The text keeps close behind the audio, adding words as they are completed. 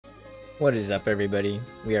What is up, everybody?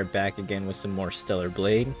 We are back again with some more Stellar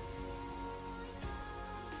Blade.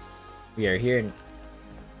 We are here in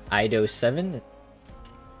Eidos 7.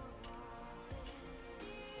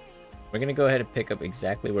 We're gonna go ahead and pick up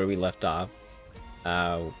exactly where we left off.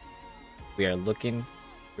 We're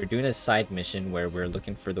doing a side mission where we're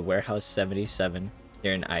looking for the Warehouse 77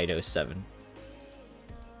 here in Eidos 7.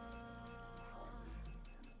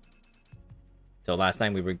 So last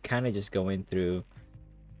time we were kind of just going through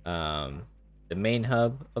the main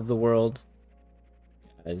hub of the world,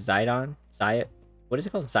 what is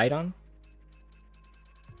it called? Zidon?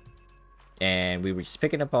 And we were just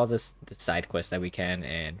picking up all the side quests that we can,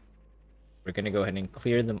 and we're gonna go ahead and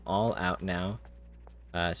clear them all out now.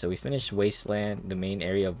 So we finished Wasteland, the main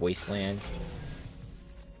area of Wasteland,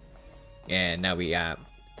 and now we got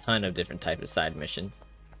a ton of different types of side missions.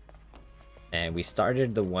 And we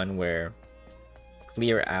started the one where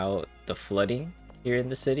clear out the flooding here in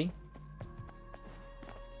the city,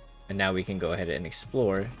 and now we can go ahead and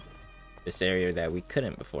explore this area that we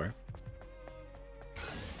couldn't before.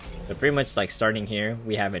 So pretty much like starting here,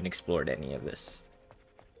 we haven't explored any of this.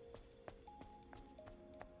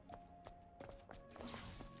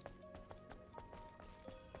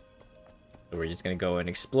 So we're just gonna go in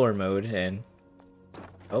explore mode and...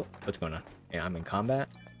 Oh, what's going on? Yeah, I'm in combat?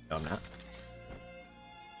 No, I'm not.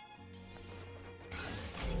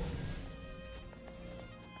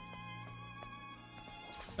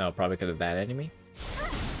 Oh, probably because of that enemy.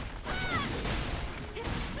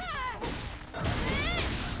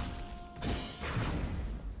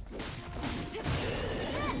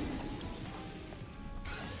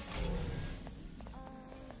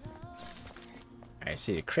 I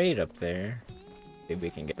see the crate up there. Maybe we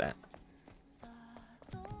can get that.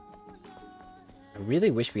 I really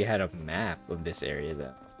wish we had a map of this area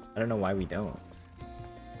though. I don't know why we don't.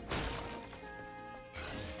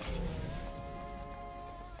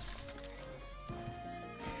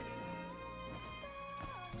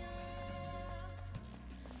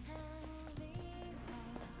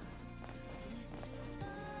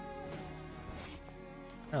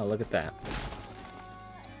 Oh, look at that.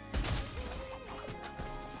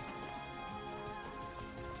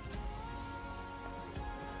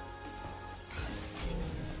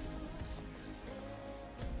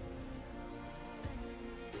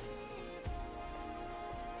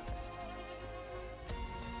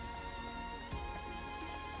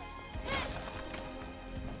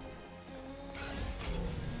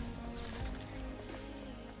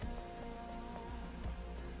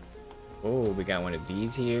 Oh, we got one of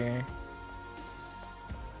these here.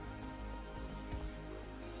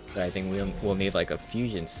 But I think we'll need like a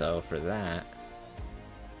fusion cell for that.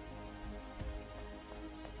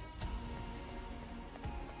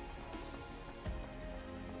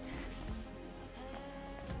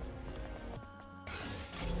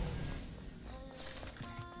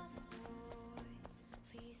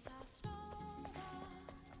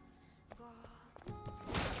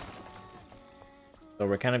 So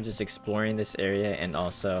we're kind of just exploring this area and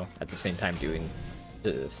also at the same time doing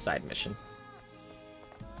the side mission.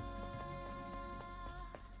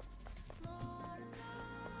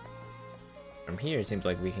 From here it seems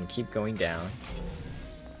like we can keep going down.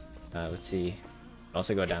 Let's see.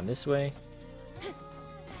 Also go down this way.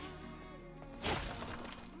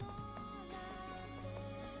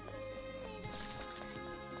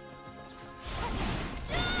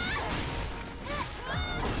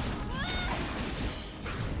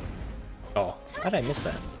 Oh, how did I miss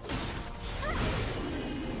that?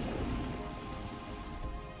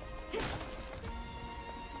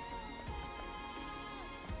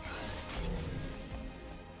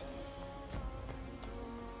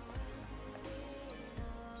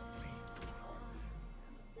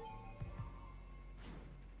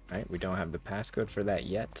 Alright, we don't have the passcode for that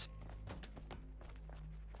yet.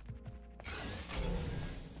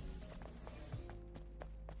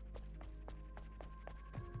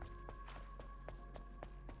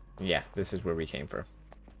 Yeah, this is where we came from.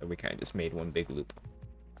 So we kind of just made one big loop.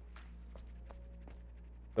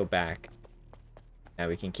 Go back. Now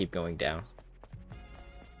we can keep going down.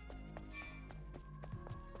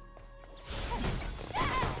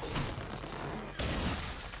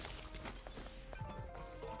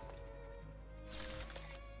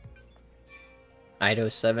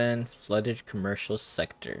 Eidos 7, flooded commercial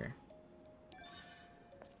sector.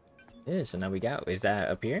 Yeah, so now we got, is that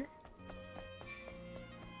up here?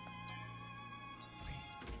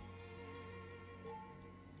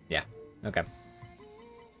 Yeah, okay.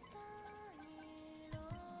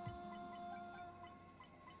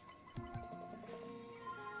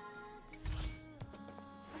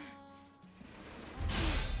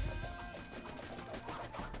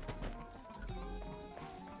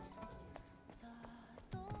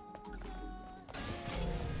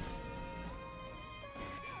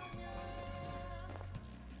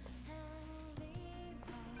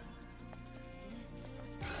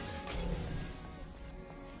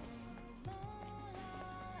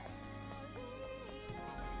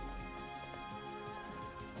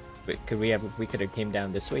 But could we could have came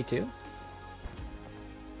down this way too?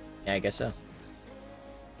 Yeah, I guess so.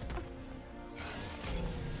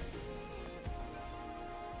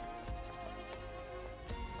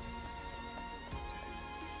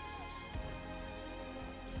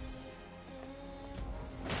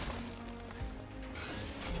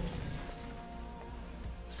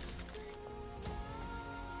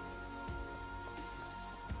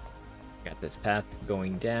 Got this path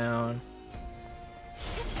going down.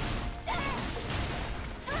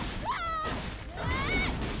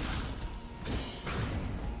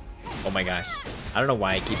 Oh my gosh. I don't know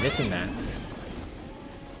why I keep missing that.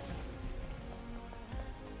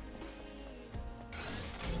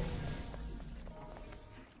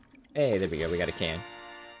 Hey, there we go. We got a can.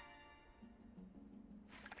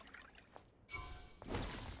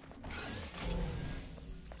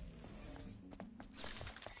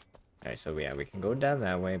 Alright, so yeah, we can go down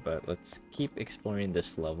that way, but let's keep exploring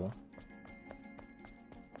this level.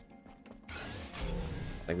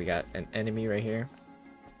 Like we got an enemy right here.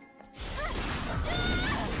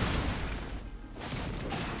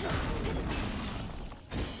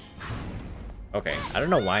 Okay, I don't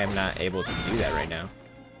know why I'm not able to do that right now.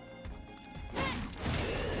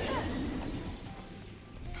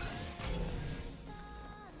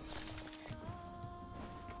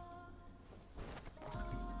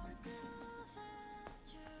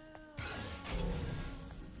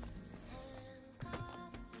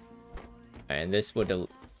 And this would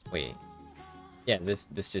wait. Yeah, this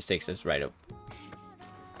just takes us right up.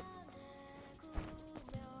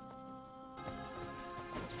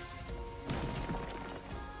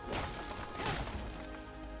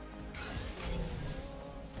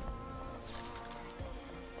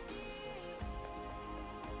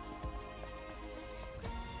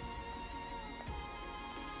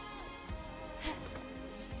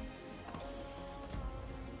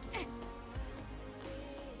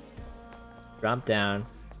 Drop down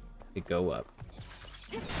to go up.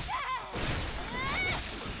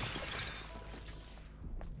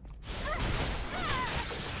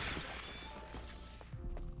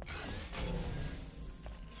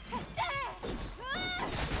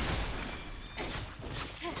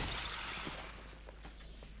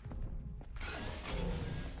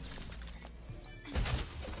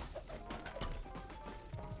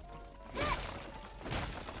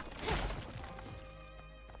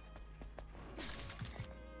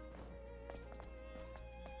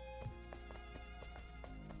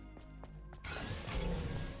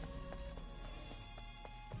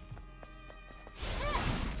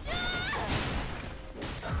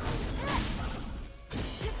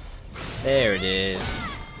 There it is.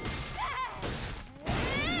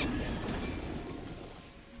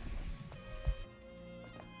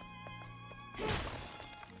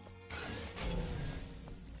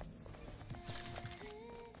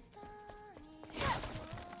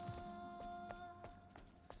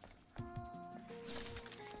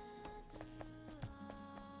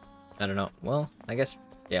 I don't know. Well, I guess,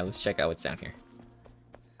 yeah, let's check out what's down here.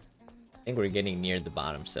 I think we're getting near the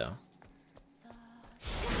bottom, so.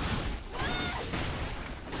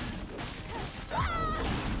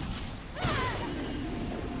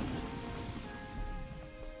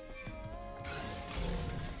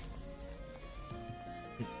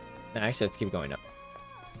 Actually, let's keep going up.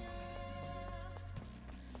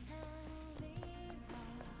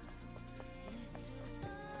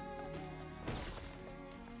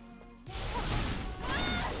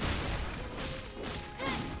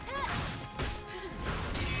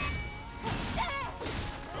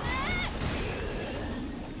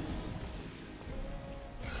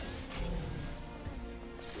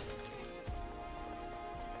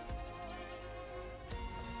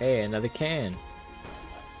 Hey, another can.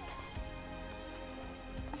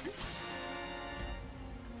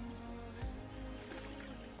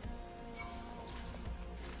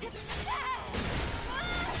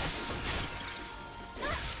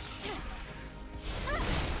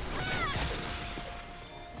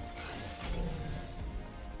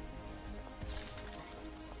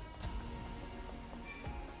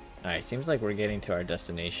 Alright, seems like we're getting to our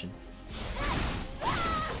destination.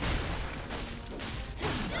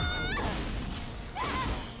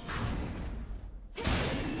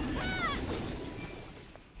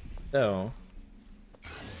 So,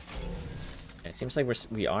 it seems like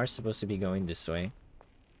we are supposed to be going this way.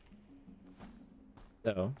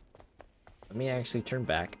 So, let me actually turn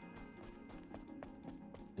back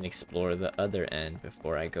and explore the other end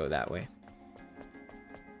before I go that way.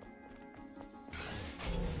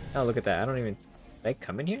 Oh, look at that. I don't even... Did I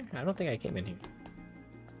come in here? I don't think I came in here.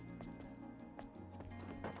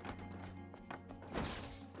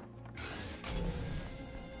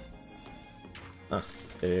 Huh.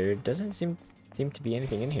 There doesn't seem to be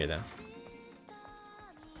anything in here though.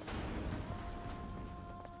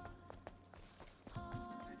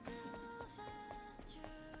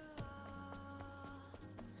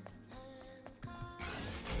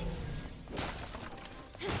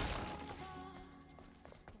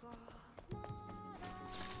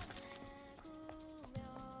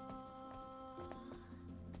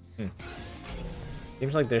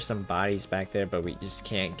 Seems like there's some bodies back there, but we just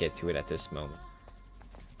can't get to it at this moment.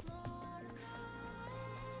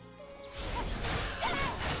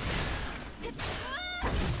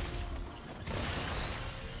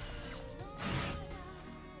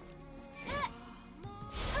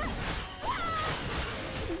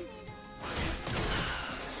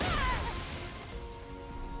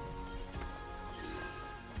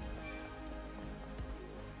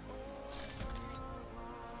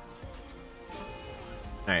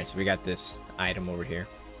 Alright, so we got this item over here.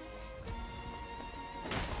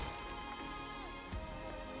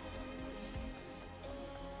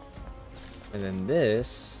 And then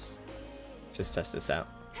this, just test this out,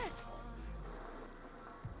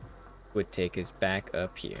 would take us back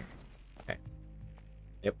up here. Okay.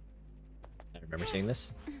 Yep. I remember seeing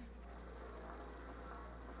this.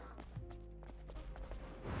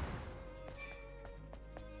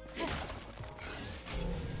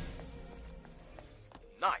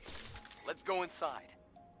 Nice. Let's go inside.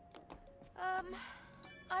 I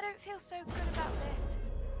don't feel so good about this.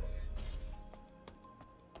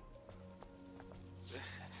 This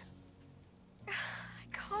is... I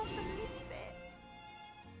can't believe it.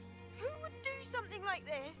 Who would do something like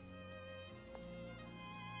this?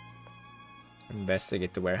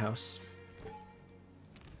 Investigate the warehouse.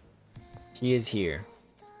 He is here.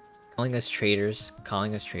 Calling us traitors,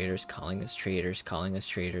 calling us traitors, calling us traitors, calling us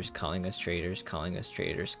traitors, calling us traitors, calling us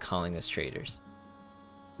traitors, calling us traitors.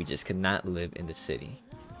 We just could not live in the city.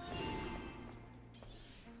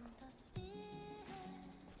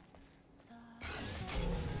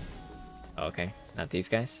 Okay, not these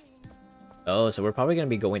guys. Oh, so we're probably gonna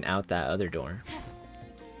be going out that other door.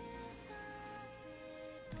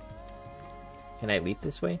 Can I leap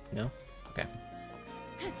this way? No? Okay.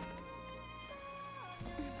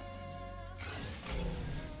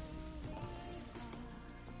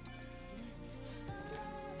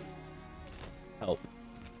 Help.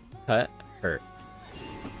 Cut. Hurt.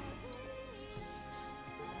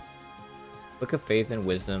 Book of Faith and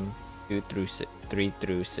Wisdom 3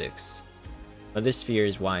 through 6. Mother Sphere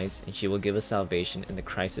is wise, and she will give us salvation in the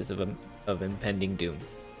crisis of impending doom.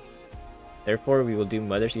 Therefore we will do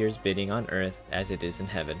Mother Sphere's bidding on earth as it is in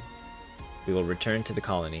heaven. We will return to the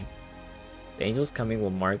colony. The angel's coming will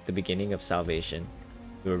mark the beginning of salvation.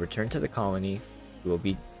 We will return to the colony. We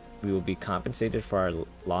will be compensated for our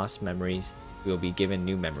lost memories. We will be given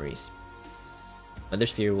new memories. Mother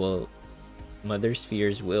Sphere's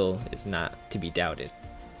will is not to be doubted.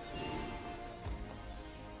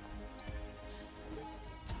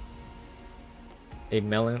 A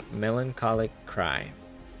melancholic cry.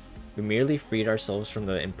 We merely freed ourselves from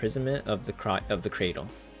the imprisonment of the cradle.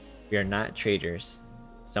 We are not traitors.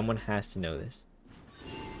 Someone has to know this.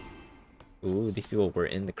 Ooh, these people were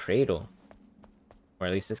in the cradle. Or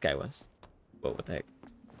at least this guy was. Whoa, what the heck?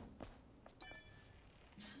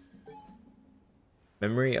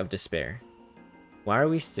 Memory of despair. Why are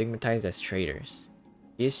we stigmatized as traitors?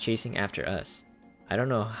 He is chasing after us. I don't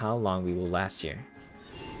know how long we will last here.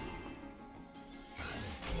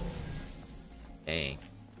 Dang.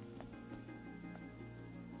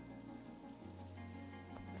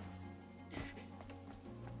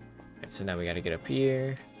 Alright, so now we gotta get up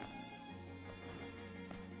here.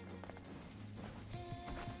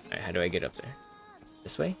 Alright, how do I get up there?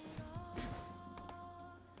 This way?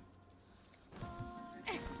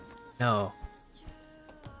 No.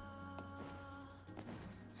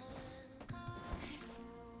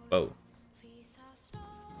 Whoa.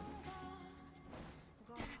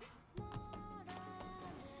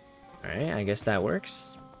 Alright, I guess that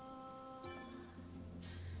works.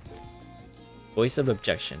 Voice of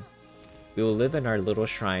objection. We will live in our little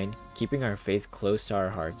shrine, keeping our faith close to our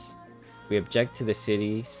hearts. We object to the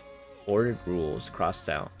city's ordered rules crossed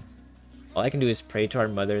out. All I can do is pray to our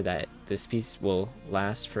mother that this peace will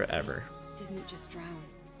last forever. Didn't it just drown?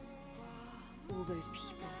 All those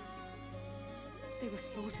people. They were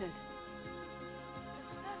slaughtered. The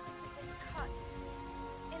surface of this cut.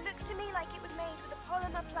 It looks to me like it was made with a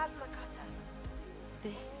polymer plasma cutter.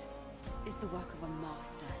 This is the work of a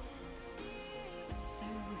master. It's so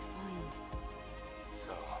refined.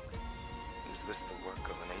 So, is this the work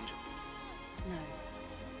of an angel? No.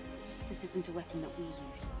 This isn't a weapon that we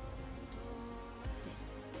use.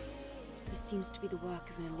 This seems to be the work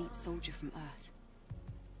of an elite soldier from Earth.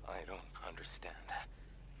 I don't understand.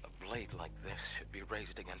 A blade like this should be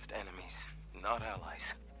raised against enemies, not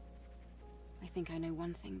allies. I think I know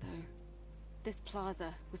one thing, though. This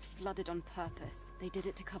plaza was flooded on purpose. They did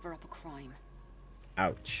it to cover up a crime.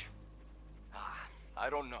 Ouch. I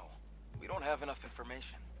don't know. We don't have enough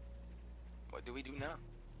information. What do we do now?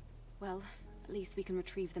 Well, at least we can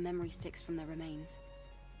retrieve the memory sticks from their remains.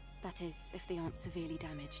 That is, if they aren't severely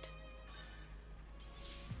damaged.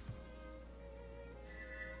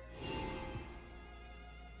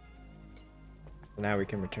 Now we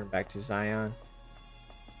can return back to Zion.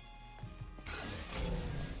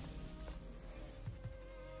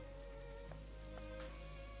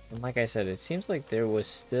 And like I said, it seems like there was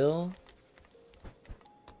still...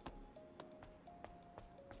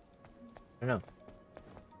 I don't know.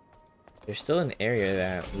 There's still an area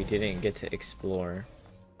that we didn't get to explore.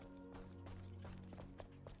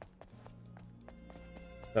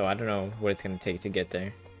 So I don't know what it's gonna take to get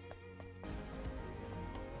there.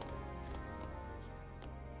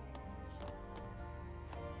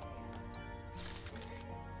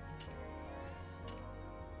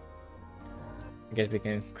 I guess we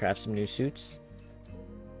can craft some new suits.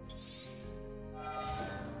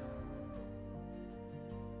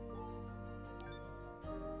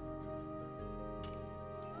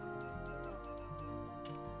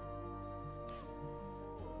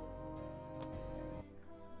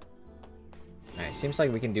 Alright, seems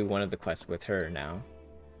like we can do one of the quests with her now.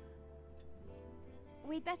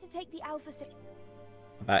 We'd better take the Alpha Sig.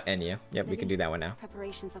 About Enya. Yep, we can do that one now.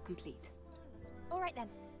 Preparations are complete. All right then,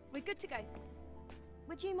 we're good to go.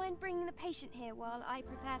 Would you mind bringing the patient here while I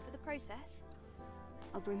prepare for the process?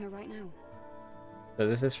 I'll bring her right now. So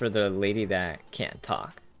this is for the lady that can't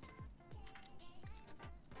talk.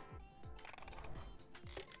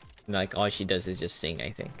 Like, all she does is just sing, I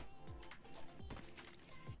think.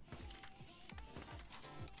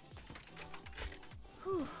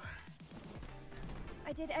 Whew.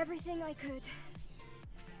 I did everything I could.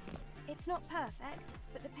 It's not perfect,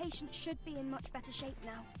 but the patient should be in much better shape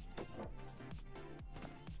now.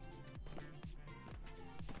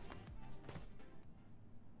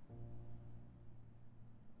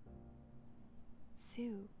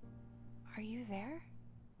 Sue, are you there?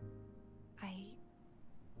 I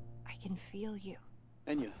can feel you.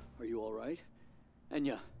 Enya, are you all right?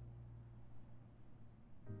 Enya.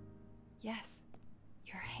 Yes,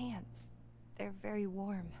 your hands. They're very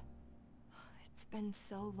warm. It's been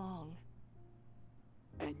so long.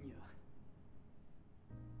 Enya.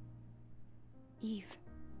 Eve,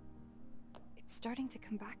 it's starting to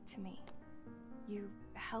come back to me. You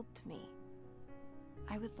helped me.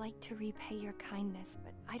 I would like to repay your kindness,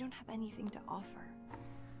 but I don't have anything to offer.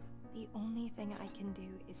 The only thing I can do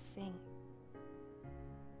is sing.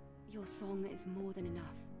 Your song is more than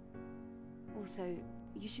enough. Also,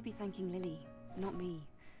 you should be thanking Lily, not me.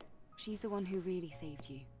 She's the one who really saved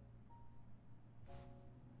you.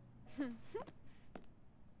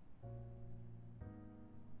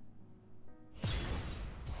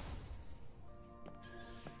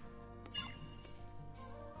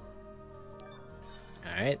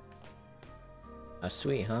 Alright. That's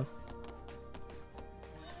sweet, huh?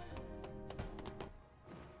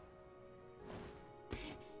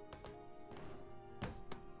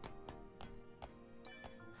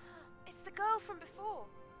 It's the girl from before.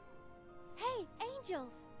 Hey, Angel!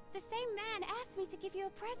 The same man asked me to give you a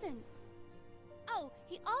present. Oh,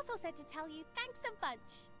 he also said to tell you thanks a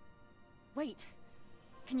bunch. Wait!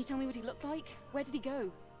 Can you tell me what he looked like? Where did he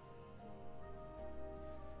go?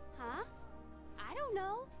 Huh? I don't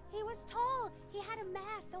know. He was tall. He had a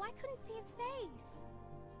mask, so I couldn't see his face.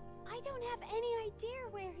 I don't have any idea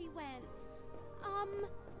where he went.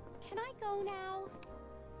 Can I go now?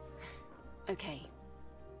 Okay.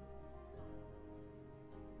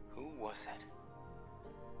 Who was it?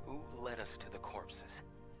 Who led us to the corpses?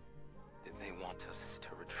 Did they want us to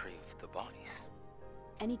retrieve the bodies?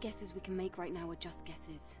 Any guesses we can make right now are just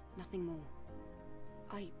guesses. Nothing more.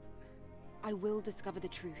 I will discover the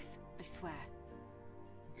truth. I swear.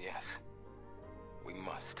 Yes. We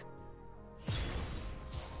must.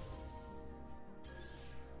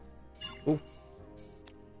 Ooh.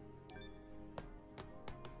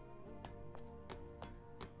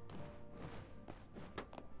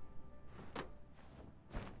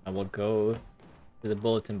 I will go to the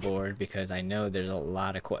bulletin board because I know there's a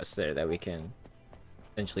lot of quests there that we can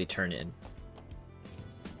eventually turn in.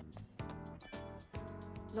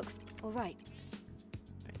 Looks alright.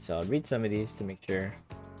 Alright, so I'll read some of these to make sure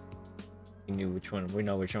we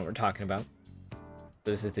know which one we're talking about.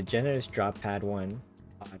 So this is the Generous Drop Pad 1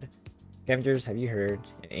 pod. Scavengers, have you heard?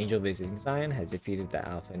 angel visiting Zion has defeated the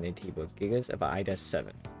Alpha Natiba Gigas of Eidos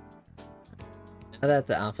 7. Now that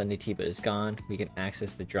the Alpha Natiba is gone, we can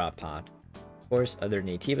access the drop pod. Of course, other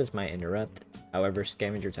Natibas might interrupt, however,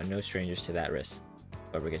 scavengers are no strangers to that risk.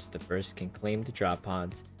 Whoever gets the first can claim the drop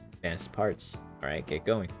pod's advanced parts. Alright, get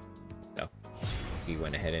going. So, we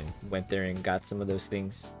went ahead and went there and got some of those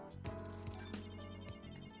things.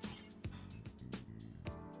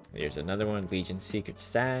 Here's another one, Legion Secret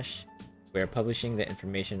Stash. We are publishing the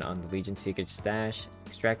information on the Legion Secret Stash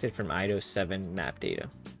extracted from Eidos 7 map data.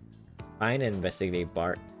 Find and investigate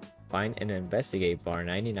bar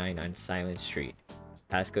 99 on Silent Street.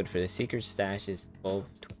 Passcode for the secret stash is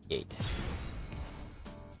 1228.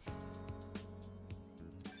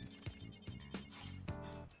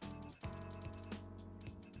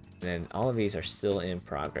 And then all of these are still in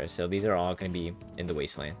progress, so these are all going to be in the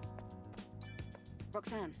Wasteland.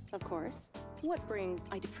 Roxanne, Of course. What brings...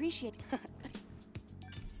 I'd appreciate...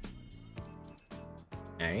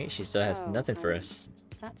 Alright, she still has Oh, nothing for us.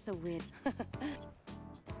 That's so weird.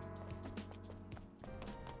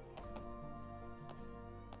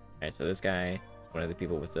 Alright, so this guy is one of the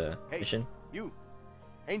people with the Hey, mission. you,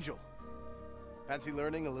 Angel. Fancy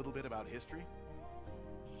learning a little bit about history?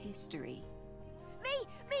 History. Me,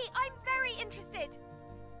 I'm very interested.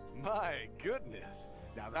 My goodness.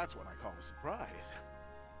 Now that's what I call a surprise.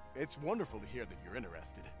 It's wonderful to hear that you're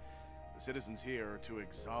interested. The citizens here are too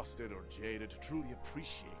exhausted or jaded to truly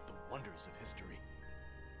appreciate the wonders of history.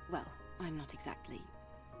 Well, I'm not exactly...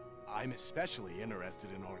 I'm especially interested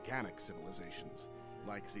in organic civilizations,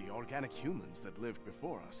 like the organic humans that lived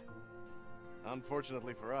before us.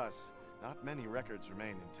 Unfortunately for us, not many records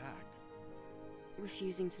remain intact.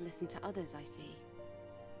 refusing to listen to others, I see.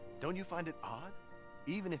 Don't you find it odd?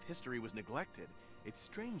 Even if history was neglected, it's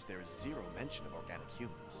strange there is zero mention of organic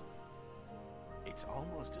humans. It's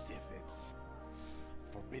almost as if it's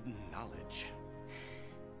forbidden knowledge.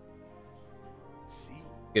 See?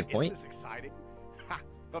 Good point. Isn't this exciting? Ha!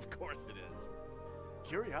 Of course it is.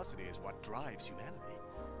 Curiosity is what drives humanity.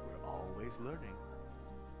 We're always learning.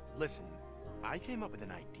 Listen, I came up with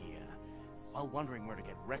an idea while wondering where to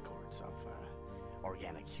get records of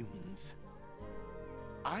organic humans.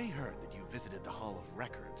 I heard that you visited the Hall of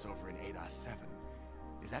Records over in Eidos 7.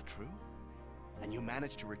 Is that true? And you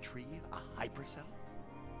managed to retrieve a hypercell?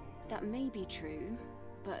 That may be true,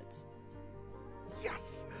 but...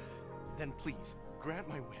 Yes! Then please, grant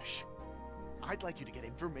my wish. I'd like you to get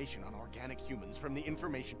information on organic humans from the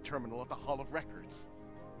information terminal at the Hall of Records.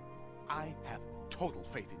 I have total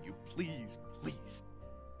faith in you. Please, please.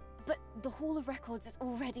 But the Hall of Records is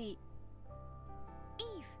already...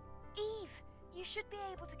 Eve, you should be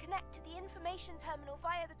able to connect to the information terminal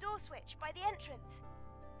via the door switch by the entrance.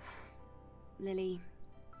 Lily,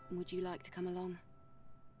 would you like to come along?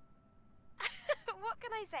 What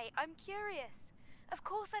can I say? I'm curious. Of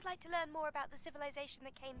course I'd like to learn more about the civilization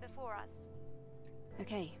that came before us.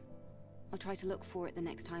 Okay. I'll try to look for it the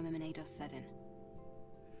next time I'm in Eidos 7.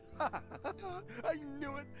 I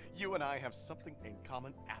knew it! You and I have something in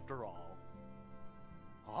common after all.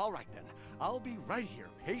 All right then, I'll be right here,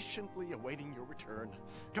 patiently awaiting your return.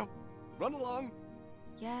 Go, run along!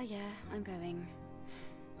 Yeah, I'm going.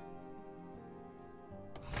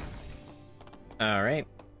 Alright.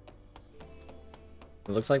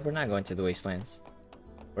 It looks like we're not going to the Wastelands.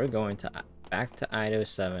 We're going to back to Eidos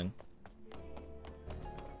 7.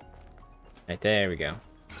 Right, there we go.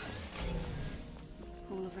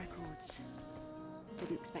 Hall of Records.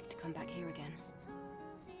 Didn't expect to come back here again.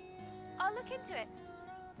 I'll look into it.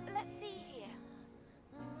 Let's see here.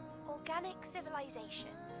 Organic civilization.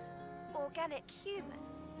 Organic human.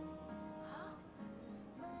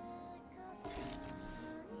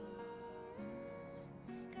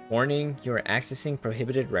 Warning, you are accessing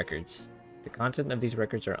prohibited records. The content of these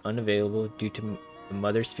records are unavailable due to the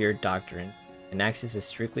Mother Sphere Doctrine, and access is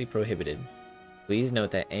strictly prohibited. Please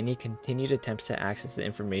note that any continued attempts to access the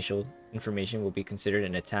information will be considered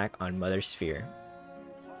an attack on Mother Sphere.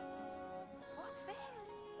 What's this?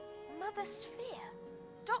 Mother Sphere?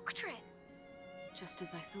 Doctrine? Just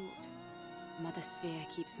as I thought. Mother Sphere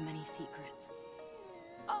keeps many secrets.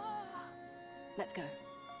 Oh. Let's go.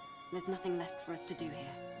 There's nothing left for us to do here.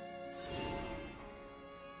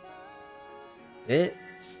 It?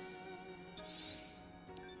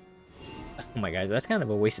 Oh my god, that's kind of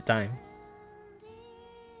a waste of time.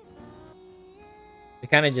 It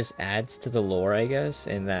kind of just adds to the lore, I guess,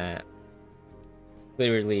 in that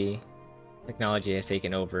clearly technology has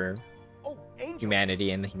taken over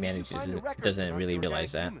humanity, and the humanity doesn't really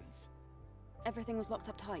realize that. Everything was locked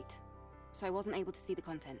up tight, so I wasn't able to see the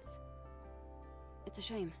contents. It's a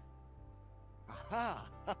shame. Aha!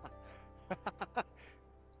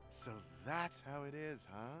 So that's how it is,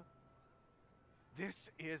 huh?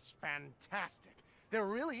 This is fantastic. There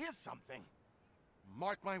really is something.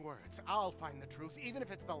 Mark my words, I'll find the truth, even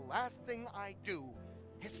if it's the last thing I do.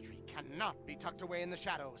 History cannot be tucked away in the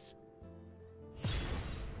shadows.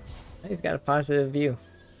 He's got a positive view.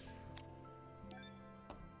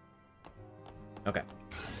 Okay.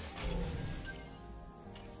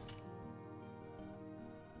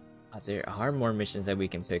 There are more missions that we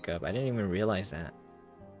can pick up. I didn't even realize that.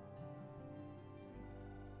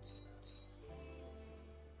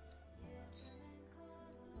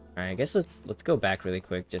 Alright, I guess let's go back really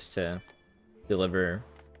quick just to deliver,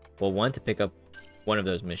 well, one, to pick up one of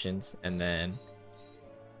those missions, and then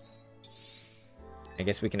I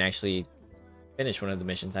guess we can actually finish one of the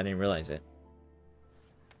missions. I didn't realize it.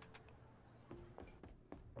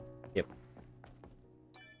 Yep.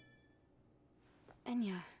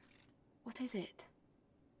 Enya, what is it?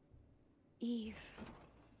 Eve.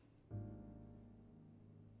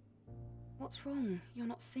 What's wrong? You're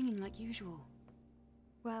not singing like usual.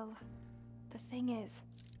 Well, the thing is,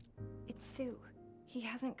 it's Sue. He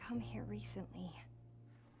hasn't come here recently.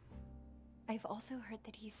 I've also heard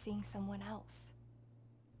that he's seeing someone else.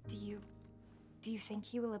 Do you think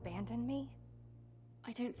he will abandon me?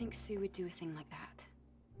 I don't think Sue would do a thing like that.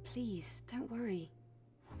 Please, don't worry.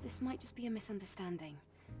 This might just be a misunderstanding.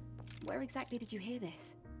 Where exactly did you hear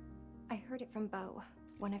this? I heard it from Beau,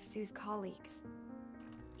 one of Sue's colleagues.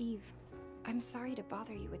 Eve, I'm sorry to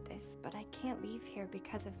bother you with this, but I can't leave here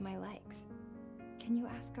because of my legs. Can you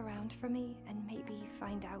ask around for me and maybe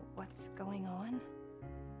find out what's going on?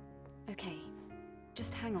 Okay,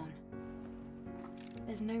 just hang on.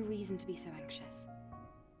 There's no reason to be so anxious.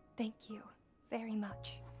 Thank you very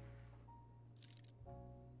much.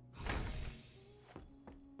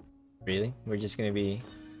 Really? We're just gonna be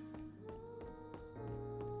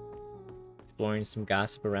exploring some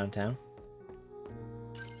gossip around town?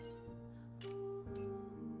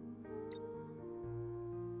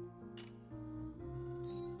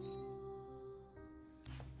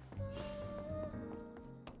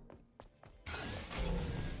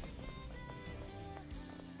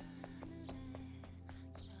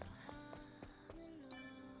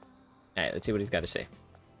 Alright, let's see what he's got to say.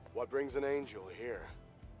 What brings an angel here?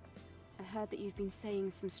 I heard that you've been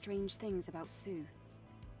saying some strange things about Sue.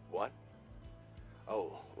 What?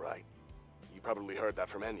 Oh, right. You probably heard that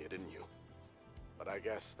from Enya, didn't you? But I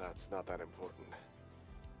guess that's not that important.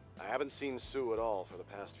 I haven't seen Sue at all for the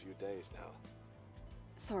past few days now.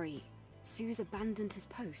 Sorry, Sue's abandoned his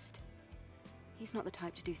post. He's not the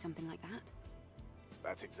type to do something like that.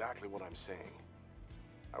 That's exactly what I'm saying.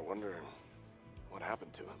 I wonder what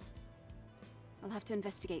happened to him. I'll have to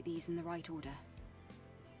investigate these in the right order.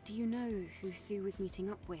 Do you know who Sue was meeting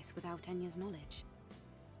up with without Enya's knowledge?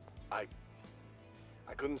 I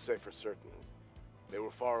couldn't say for certain. They were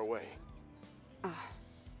far away. Ah,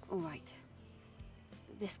 all right.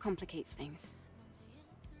 This complicates things.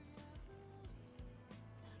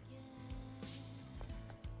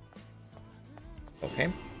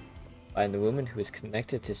 Okay. Find the woman who is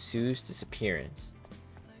connected to Sue's disappearance.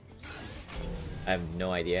 I have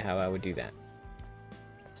no idea how I would do that.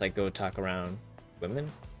 It's like go talk around women?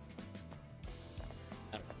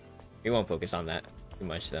 I don't know. We won't focus on that too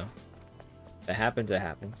much though. If it happens, it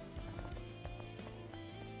happens.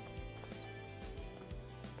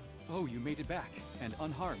 Oh, you made it back, and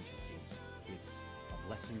unharmed, it seems. It's a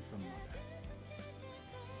blessing from Mother.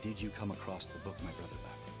 Did you come across the book my brother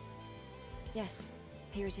left? Yes,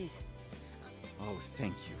 here it is. Oh,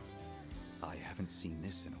 thank you. I haven't seen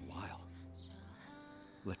this in a while.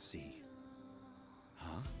 Let's see.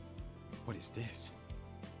 Huh? What is this?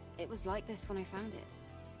 It was like this when I found it.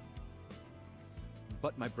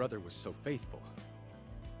 But my brother was so faithful.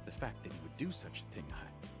 The fact that he would do such a thing,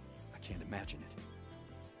 I can't imagine it.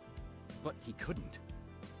 But he couldn't.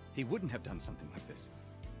 He wouldn't have done something like this.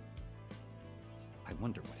 I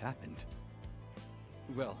wonder what happened.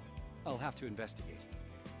 Well, I'll have to investigate.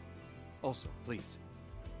 Also, please,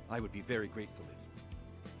 I would be very grateful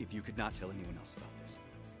if you could not tell anyone else about this.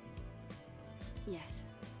 Yes.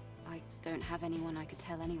 I don't have anyone I could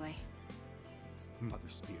tell anyway. Mother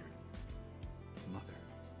Spear. Mother,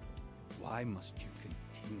 why must you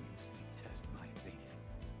continuously test my faith?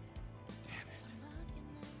 Damn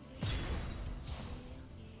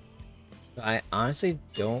it. I honestly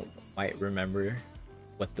don't quite remember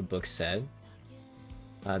what the book said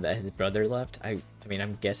that his brother left. I mean,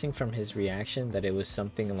 I'm guessing from his reaction that it was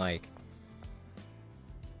something like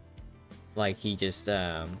he just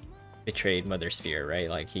betrayed Mother Sphere, right?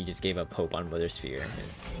 Like he just gave up hope on Mother Sphere and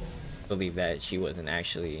believed that she wasn't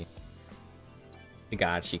actually the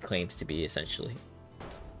god she claims to be, essentially.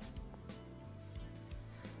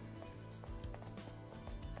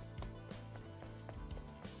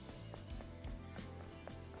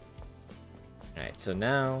 Alright, so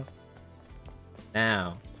now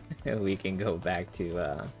we can go back to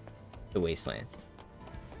the Wastelands.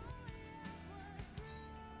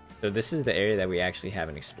 So this is the area that we actually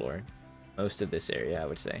haven't explored. Most of this area, I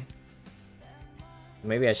would say.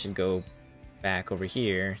 Maybe I should go back over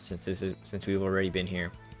here since we've already been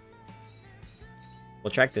here. We'll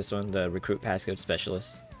track this one, the recruit passcode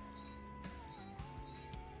specialist.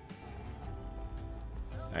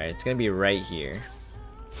 Alright, it's gonna be right here.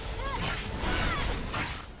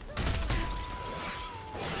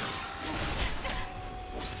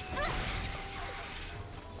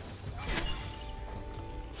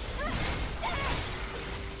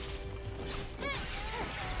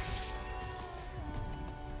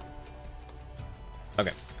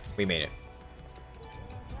 Okay, we made it.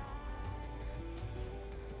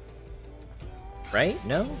 Right?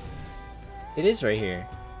 No? It is right here.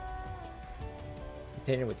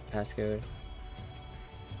 Container with the passcode.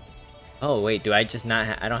 Oh wait, do I just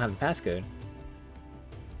not I don't have the passcode.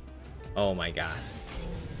 Oh my god.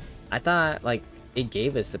 I thought like it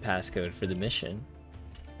gave us the passcode for the mission.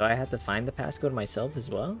 Do I have to find the passcode myself as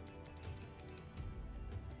well?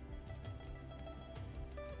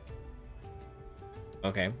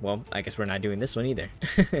 Okay, well, I guess we're not doing this one either.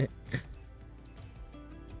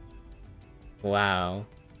 Wow.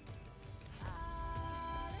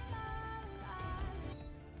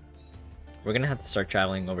 We're gonna have to start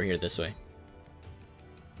traveling over here this way.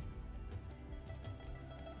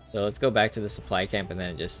 So let's go back to the supply camp and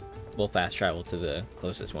then we'll fast travel to the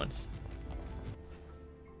closest ones.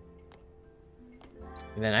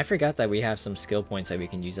 And then I forgot that we have some skill points that we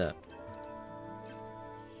can use up.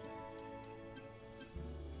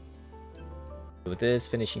 With this,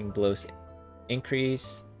 finishing blows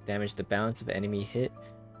increase, damage the balance of enemy hit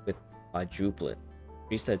with quadruplet.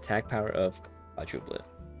 Increase the attack power of quadruplet.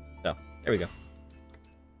 So, there we go.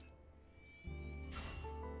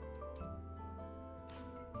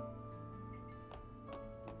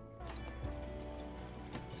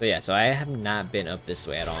 So yeah, so I have not been up this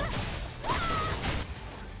way at all.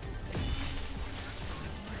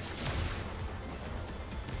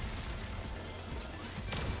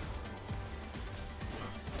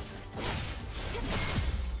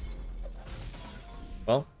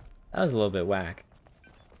 Well, that was a little bit whack.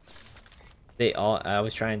 I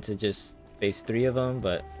was trying to just face 3 of them,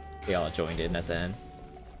 but they all joined in at the end.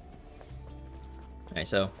 Alright,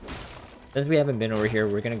 so since we haven't been over here,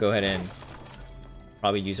 we're gonna go ahead and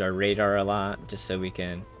probably use our radar a lot just so we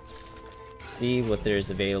can see what there's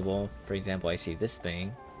available. For example, I see this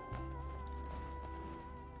thing.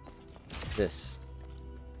 This.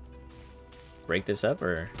 Break this up,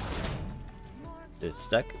 or is it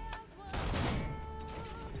stuck?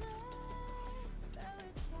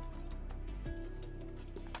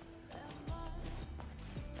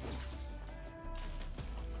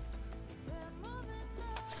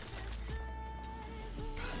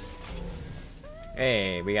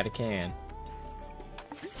 Hey, we got a can.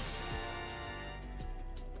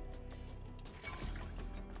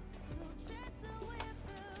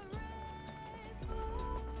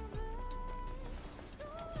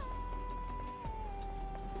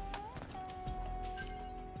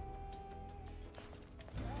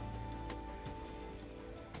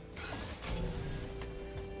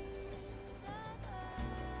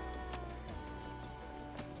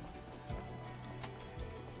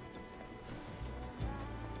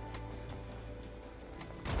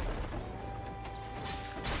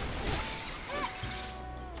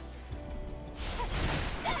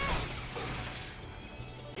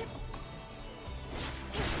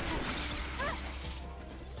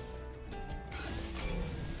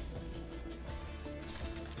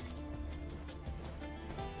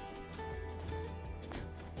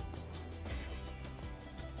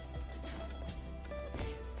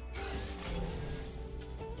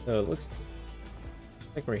 So it looks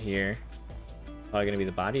like we're here. Probably gonna be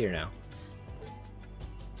the body or no?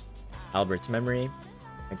 Albert's memory.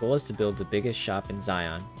 My goal is to build the biggest shop in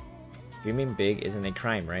Zion. Dreaming big isn't a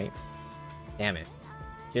crime, right? Damn it.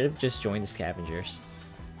 Should have just joined the scavengers.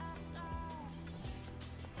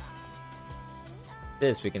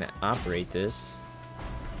 This, we can operate this.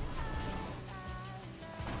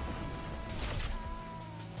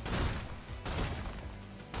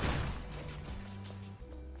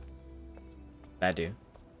 Bad dude.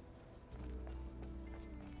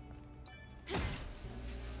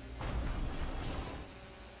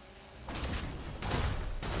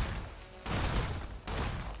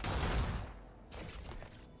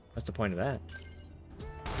 What's the point of that?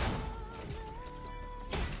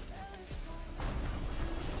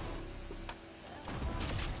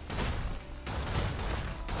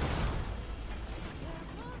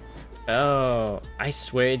 Oh, I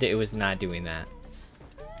swear that it was not doing that.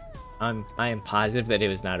 I am positive that it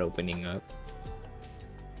was not opening up.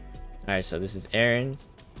 Alright, so this is Aaron,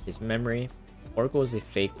 his memory. Oracle is a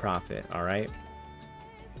fake prophet, alright?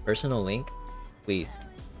 Personal link? Please.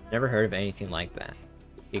 Never heard of anything like that.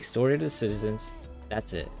 He extorted the citizens.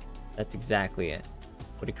 That's it. That's exactly it.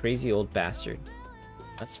 What a crazy old bastard.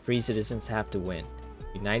 Us free citizens have to win.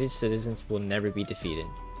 United citizens will never be defeated.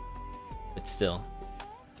 But still,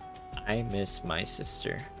 I miss my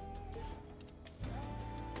sister.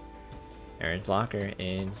 Aaron's locker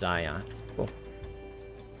in Zion. Cool.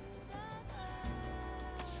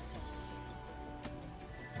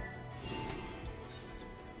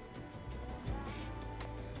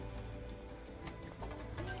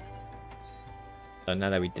 So now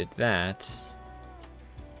that we did that,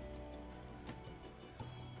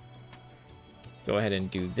 let's go ahead and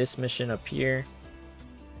do this mission up here.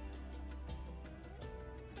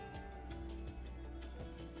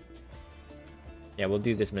 Yeah, we'll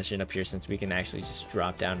do this mission up here since we can actually just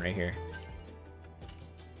drop down right here.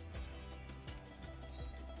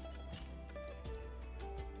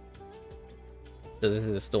 So this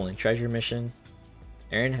is a stolen treasure mission.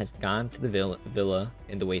 Aaron has gone to the villa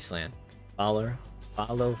in the Wasteland.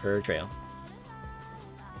 Follow her trail.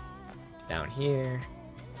 Down here.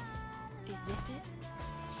 Is this it?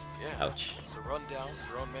 Yeah. Ouch. It's a rundown,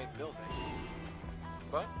 drone-made building.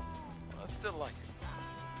 But I still like it.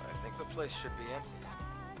 I think the place should be empty.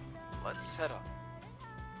 Let's head up.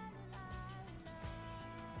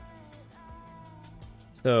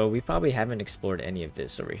 So we probably haven't explored any of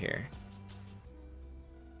this over here.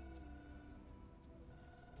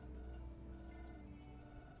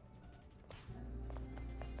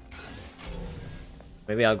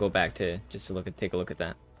 Maybe I'll go back to just to take a look at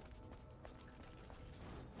that.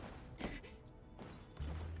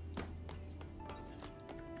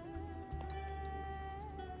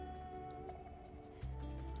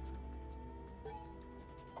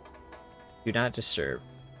 Do not disturb.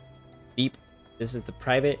 Beep. This is the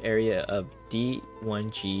private area of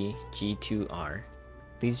D1G G2R.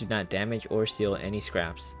 Please do not damage or steal any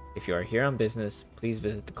scraps. If you are here on business, please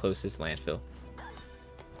visit the closest landfill.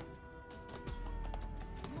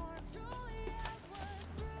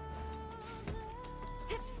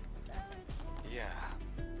 Yeah,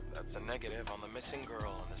 that's a negative on the missing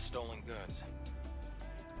girl and the stolen goods.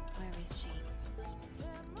 Where is she?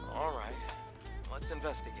 Alright, let's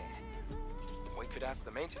investigate. We could ask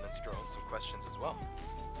the maintenance drone some questions as well.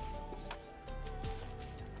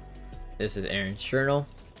 This is Aaron's journal.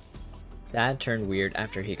 Dad turned weird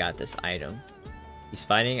after he got this item. He's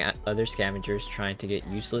fighting at other scavengers trying to get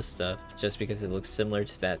useless stuff just because it looks similar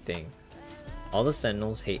to that thing. All the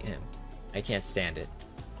sentinels hate him. I can't stand it.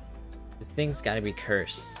 This thing's gotta be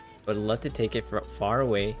cursed, but I'd love to take it far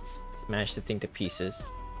away and smash the thing to pieces.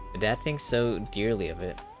 But Dad thinks so dearly of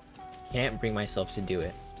it. Can't bring myself to do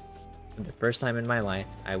it. For the first time in my life,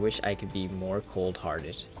 I wish I could be more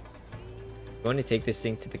cold-hearted. I'm going to take this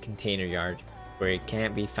thing to the container yard, where it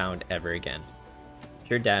can't be found ever again. I'm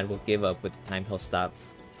sure Dad will give up with time.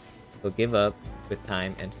 He'll give up with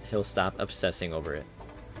time and he'll stop obsessing over it.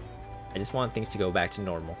 I just want things to go back to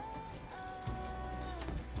normal.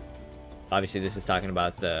 So obviously this is talking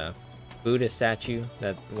about the Buddha statue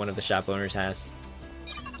that one of the shop owners has.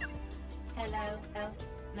 Hello,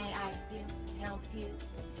 may I help you?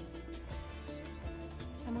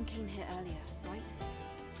 Someone came here earlier, right?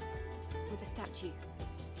 With a statue.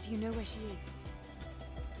 Do you know where she is?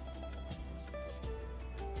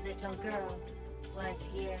 Little girl was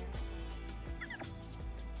here.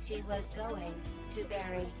 She was going to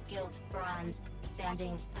bury gilt bronze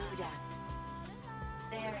standing Buddha.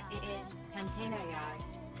 There it is, container yard,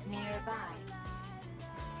 nearby.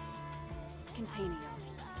 Container yard.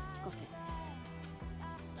 Got it.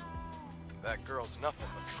 That girl's nothing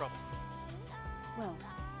but trouble. Well,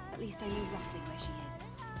 at least I know roughly where she is.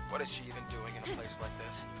 What is she even doing in a place like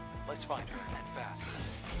this? Let's find her, and fast.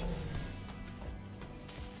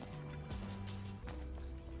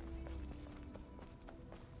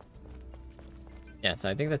 Yeah, so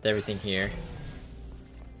I think that's everything here.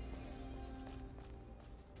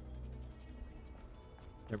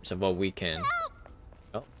 In terms of what we can... Help!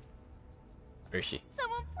 Oh. Where is she?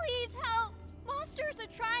 Someone please help! Monsters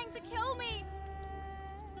are trying to kill me!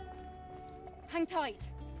 Hang tight.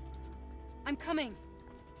 I'm coming.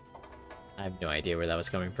 I have no idea where that was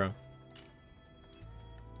coming from.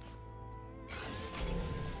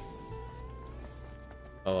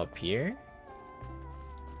 Oh, up here?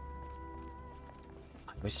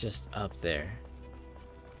 It was just up there.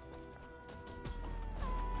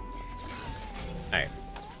 Alright.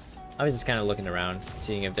 I was just kind of looking around,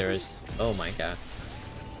 seeing if there was... Oh my god.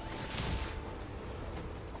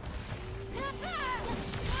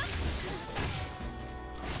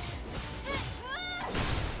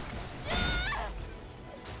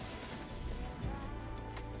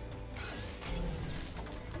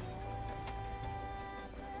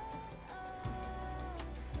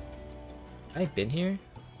 Have I been here?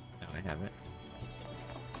 No, I haven't.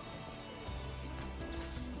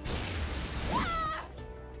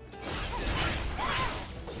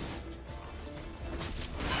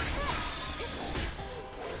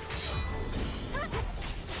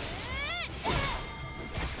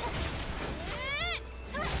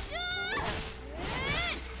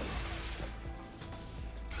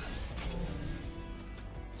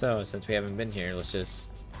 So, since we haven't been here, let's just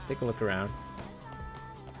take a look around.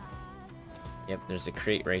 Yep, there's a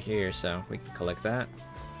crate right here, so we can collect that.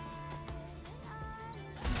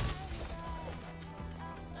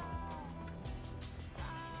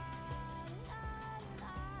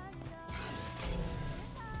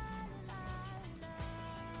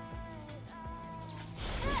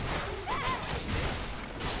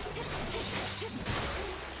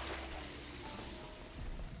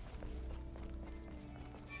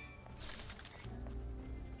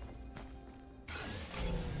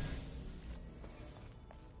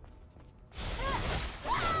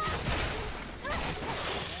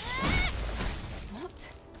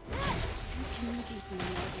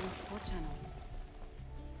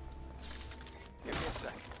 Give me a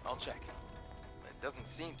sec. I'll check. It doesn't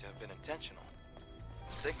seem to have been intentional.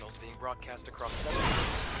 The signal's being broadcast across several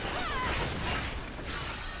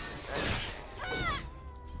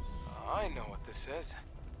I know what this is.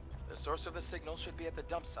 The source of the signal should be at the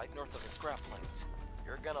dump site north of the scrap lanes.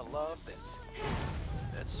 You're gonna love this.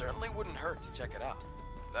 It certainly wouldn't hurt to check it out.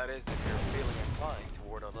 That is, if you're feeling inclined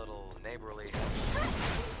toward a little neighborly help.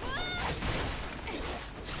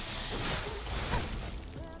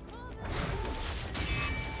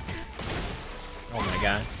 Oh my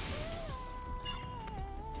god.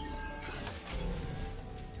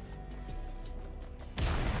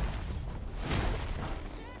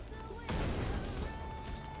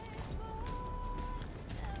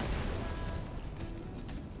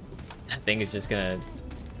 That thing is just gonna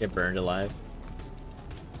get burned alive.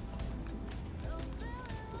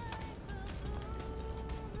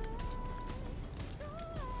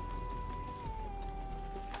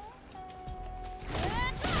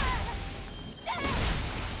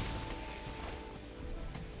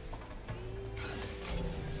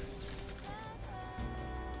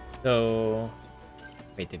 So,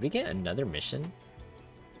 wait, did we get another mission?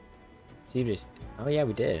 See, just, oh yeah,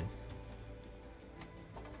 we did.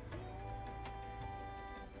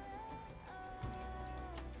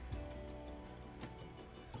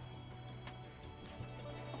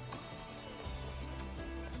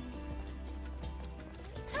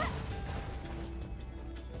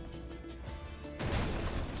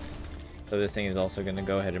 So this thing is also going to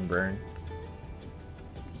go ahead and burn.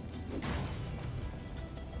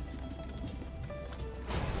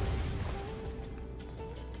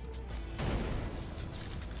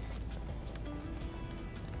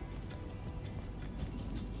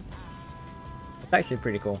 It's actually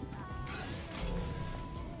pretty cool.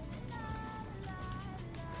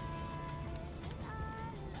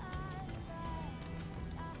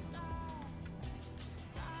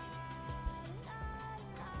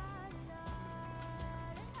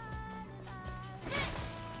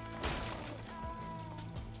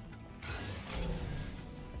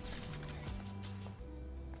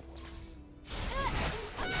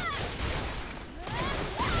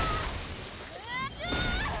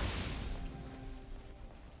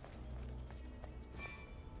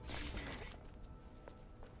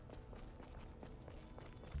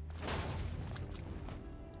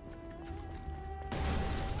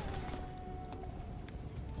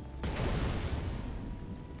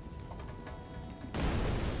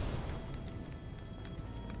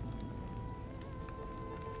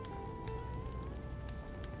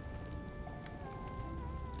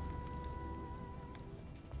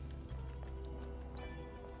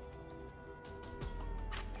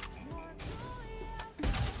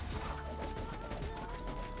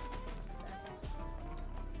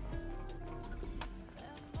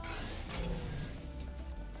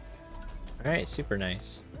 Alright, super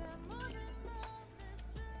nice.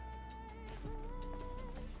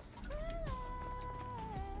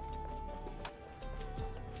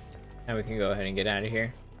 Now we can go ahead and get out of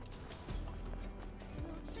here.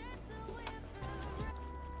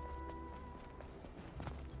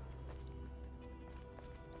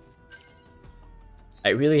 I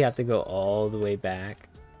really have to go all the way back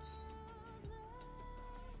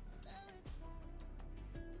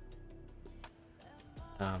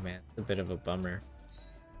a bit of a bummer.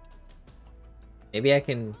 Maybe I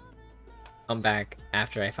can come back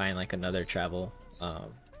after I find like another travel, or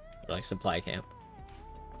like supply camp.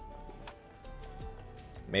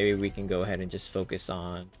 Maybe we can go ahead and just focus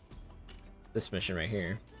on this mission right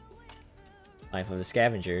here. Life of the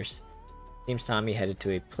Scavengers. Seems Tommy headed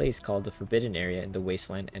to a place called the Forbidden Area in the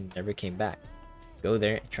Wasteland and never came back. Go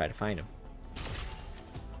there and try to find him.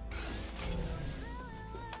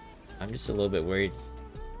 I'm just a little bit worried.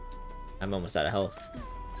 I'm almost out of health.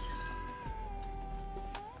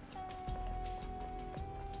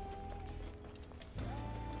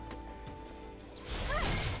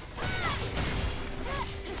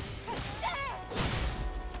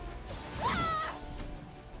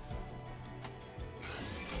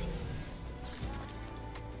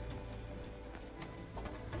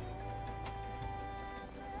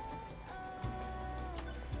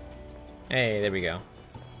 Hey, there we go.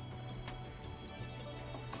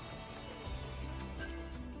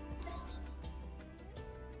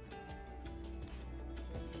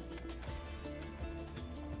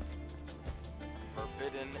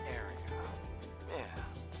 Forbidden area. Yeah,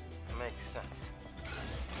 makes sense.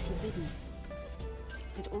 Forbidden.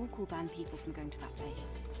 Did Oracle ban people from going to that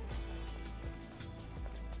place?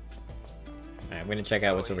 Alright, I'm gonna check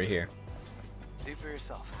out what's over here. See for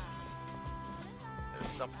yourself.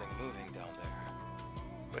 There's something moving down there.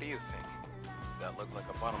 What do you think? That looked like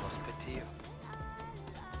a bottomless pit to you?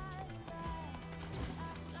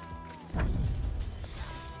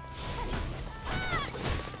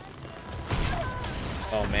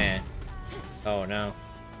 Oh man. Oh no.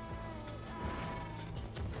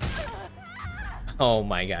 Oh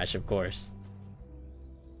my gosh, of course.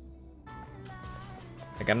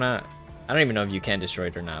 Like I don't even know if you can destroy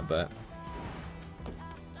it or not, but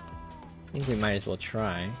I think we might as well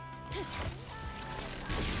try.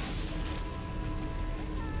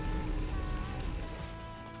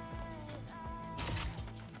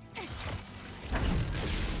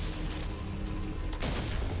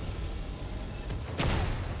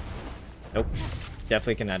 Nope.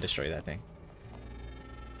 Definitely cannot destroy that thing.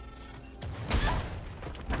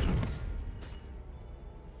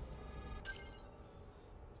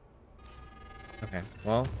 Okay,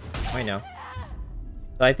 well, I know.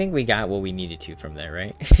 So I think we got what we needed to from there,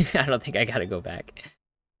 right? I don't think I gotta go back.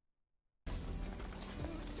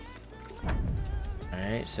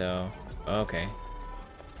 Alright, so... okay.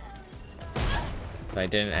 So I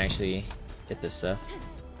didn't actually get this stuff.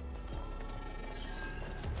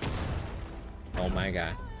 Oh my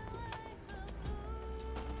god.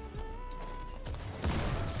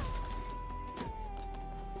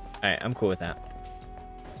 Alright, I'm cool with that.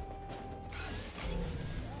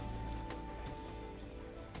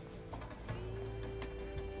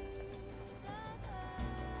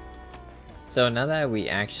 So now that we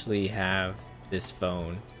actually have this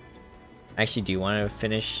phone, actually, do you want to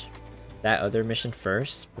finish that other mission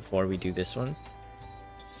first before we do this one?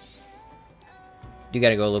 You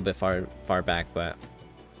gotta go a little bit far back, but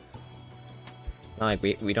not like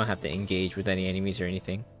we don't have to engage with any enemies or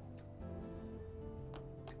anything.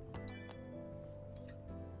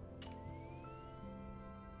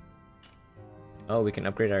 Oh, we can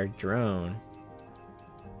upgrade our drone.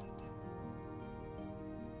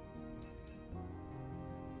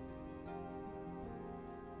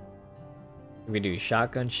 We do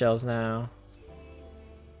shotgun shells now.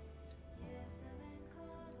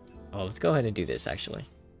 Oh, let's go ahead and do this actually.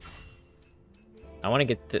 I want to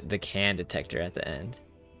get the can detector at the end.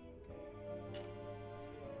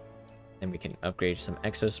 Then we can upgrade some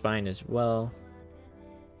exospine as well.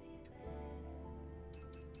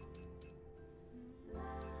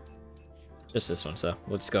 Just this one, so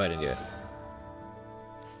we'll just go ahead and do it.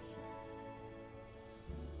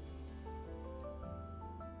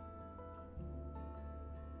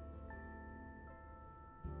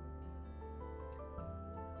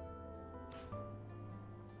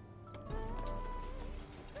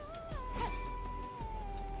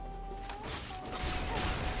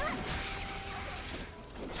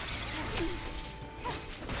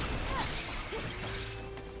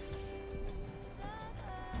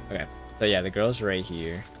 Okay, so yeah, the girl's right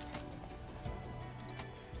here.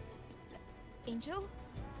 Angel?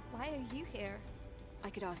 Why are you here? I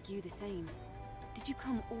could ask you the same. Did you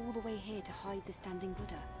come all the way here to hide the standing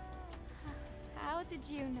Buddha? How did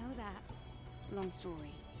you know that? Long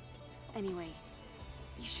story. Anyway,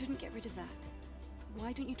 you shouldn't get rid of that.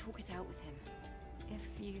 Why don't you talk it out with him? If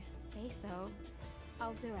you say so,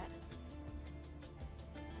 I'll do it.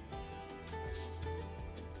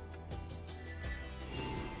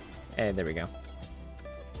 Hey, there we go.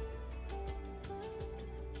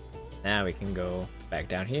 Now we can go Back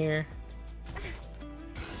down here.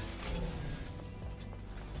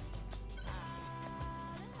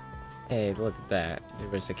 Hey, look at that. There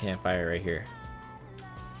was a campfire right here.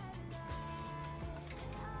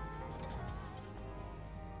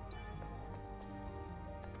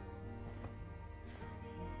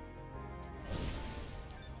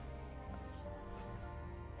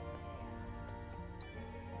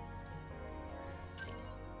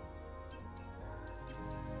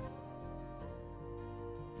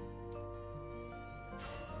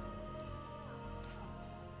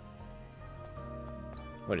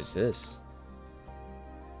 What is this?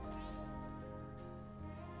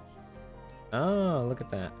 Oh, look at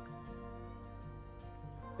that.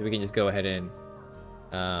 So we can just go ahead and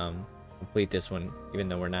complete this one, even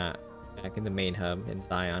though we're not back in the main hub in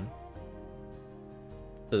Zion.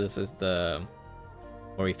 So this is the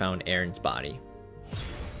where we found Aaron's body.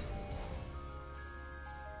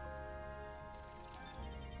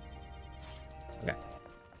 Okay.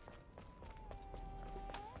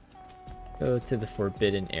 Go to the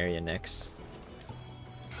forbidden area next.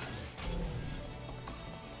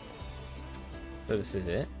 So this is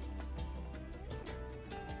it.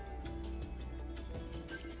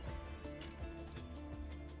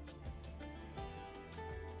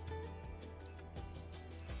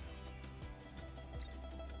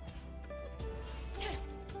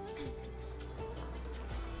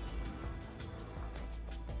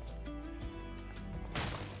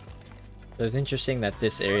 So it's interesting that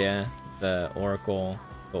this area, the Oracle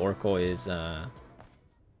is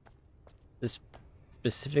this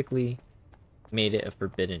specifically made it a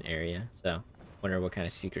forbidden area. So wonder what kind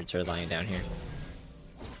of secrets are lying down here.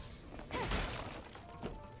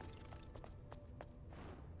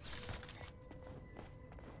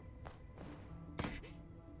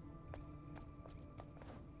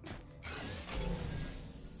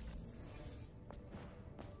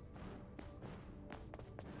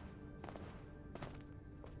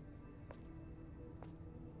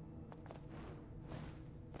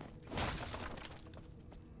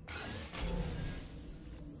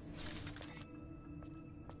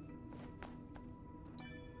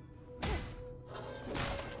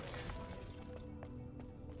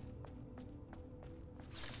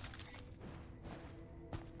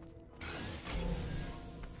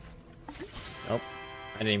 Oh,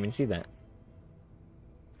 I didn't even see that.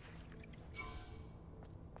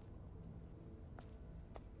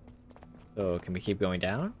 So can we keep going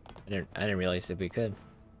down? I didn't realize that we could.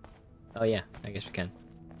 Oh yeah, I guess we can.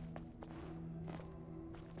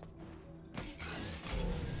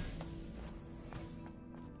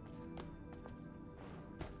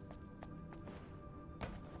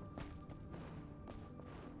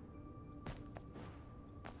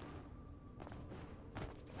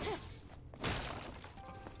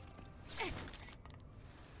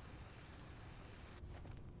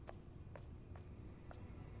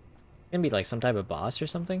 Gonna be like some type of boss or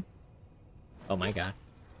something? Oh my god.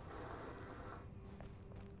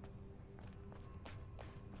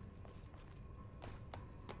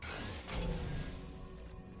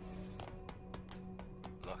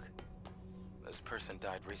 Look, this person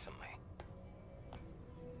died recently.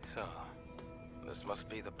 So, this must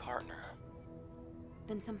be the partner.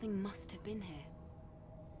 Then something must have been here.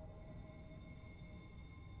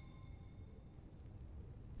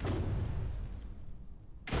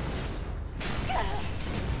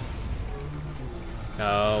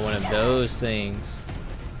 Oh, one of those things.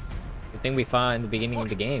 The thing we fought in the beginning of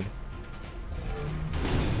the game.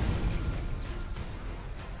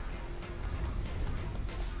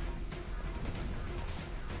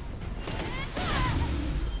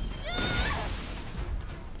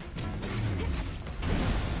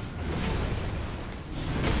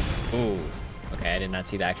 Ooh. Okay, I did not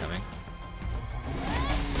see that coming.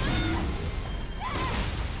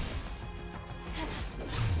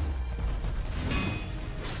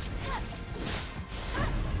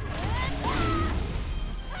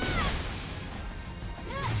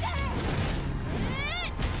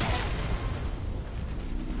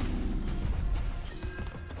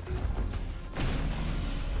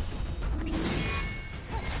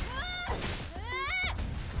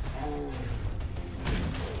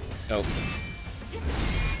 Oh.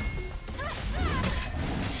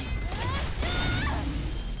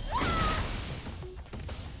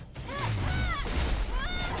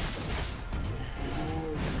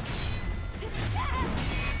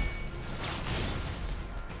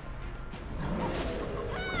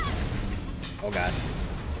 Oh god.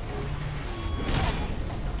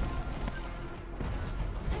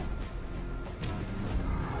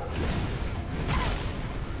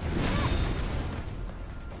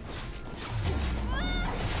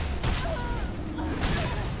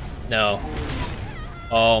 No.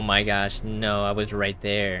 Oh my gosh, no, I was right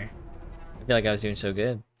there. I feel like I was doing so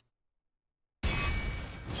good.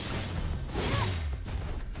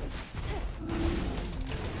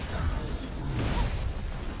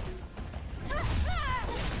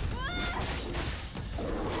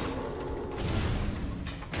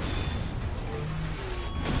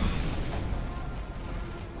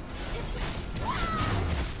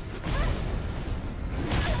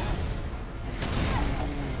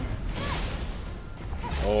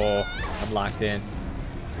 Oh, I'm locked in.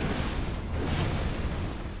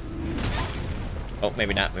 Oh,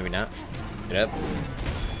 maybe not, maybe not. Get up.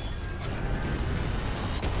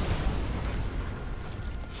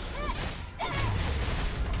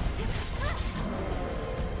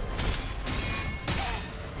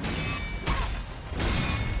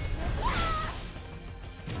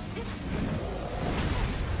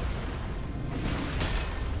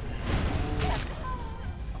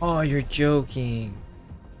 Oh, you're joking.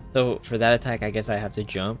 So for that attack, I guess I have to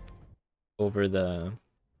jump over the,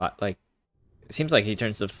 like, it seems like he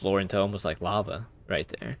turns the floor into almost like lava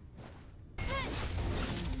right there.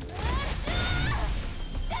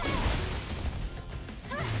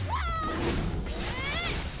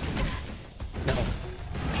 No.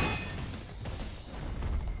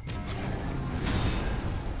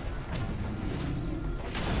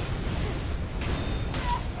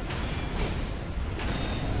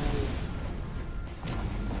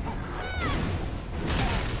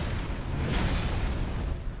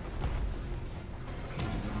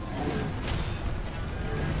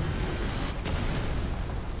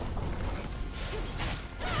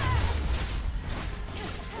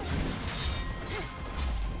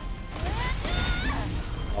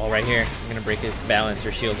 All right here. I'm gonna break his balance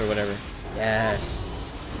or shield or whatever. Yes.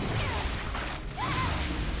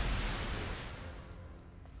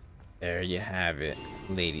 There you have it,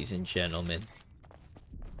 ladies and gentlemen.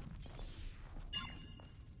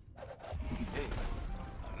 Hey,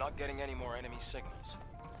 I'm not getting any more enemy signals.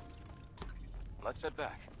 Let's head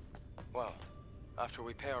back. Well, after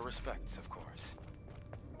we pay our respects, of course.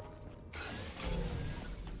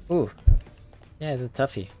 Ooh. Yeah, it's a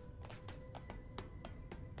toughie.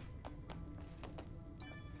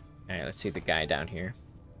 Alright, let's see the guy down here.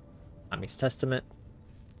 Tommy's Testament.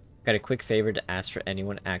 Got a quick favor to ask for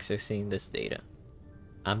anyone accessing this data.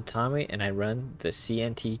 I'm Tommy and I run the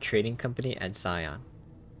CNT trading company at Zion.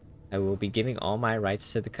 I will be giving all my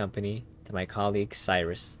rights to the company to my colleague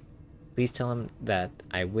Cyrus. Please tell him that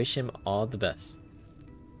I wish him all the best.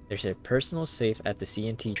 There's a personal safe at the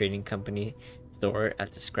CNT trading company store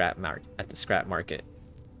at the scrap market.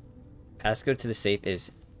 Passcode to the safe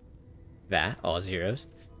is that, all zeros.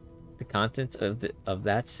 The contents of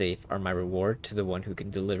that safe are my reward to the one who can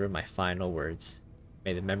deliver my final words.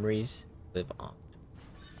 May the memories live on.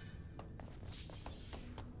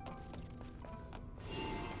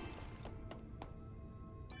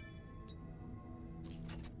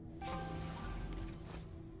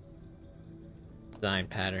 Design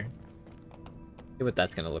pattern. See what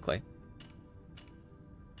that's gonna look like.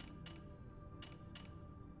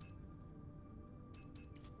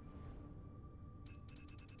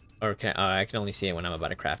 Or can I can only see it when I'm about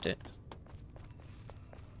to craft it.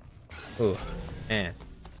 Ooh, man.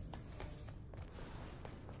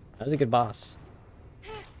 That was a good boss.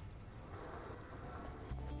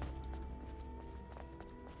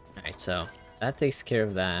 Alright, so that takes care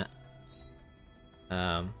of that.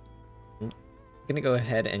 I'm gonna go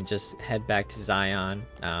ahead and just head back to Zion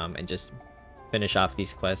and just finish off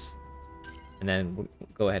these quests. And then we'll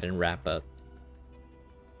go ahead and wrap up.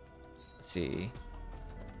 Let's see.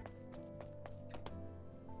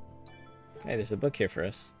 Hey, there's a book here for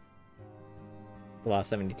us. The Lost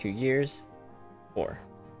 72 Years. 4.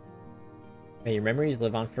 May your memories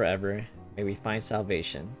live on forever. May we find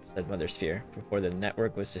salvation, said Mother Sphere, before the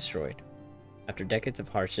network was destroyed. After decades of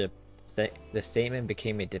hardship, the statement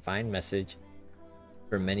became a divine message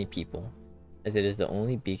for many people, as it is the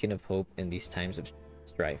only beacon of hope in these times of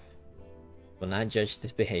strife. I will not judge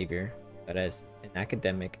this behavior, but as an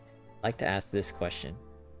academic, I'd like to ask this question.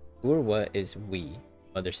 Who or what is we?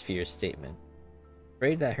 Mother Sphere's statement. I'm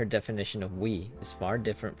afraid that her definition of we is far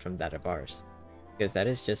different from that of ours, because that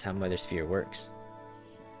is just how Mother Sphere works.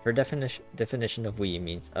 Her definition of we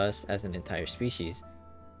means us as an entire species.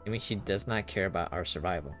 It means she does not care about our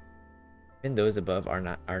survival. Even those above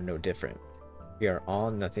are no different. We are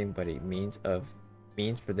all nothing but a means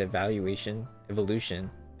for the evolution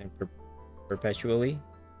and perpetuality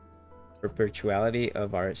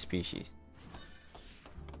of our species.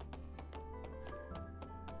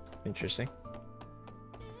 Interesting.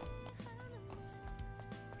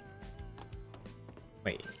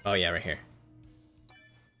 Wait, Oh yeah, right here.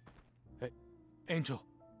 Hey, Angel,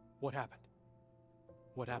 what happened?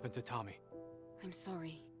 What happened to Tommy? I'm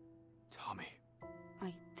sorry. Tommy.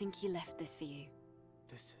 I think he left this for you.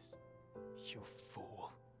 This is... You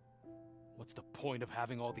fool. What's the point of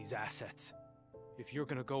having all these assets if you're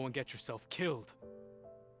gonna go and get yourself killed?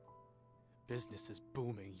 Business is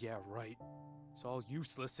booming, yeah, right. It's all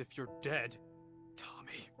useless if you're dead.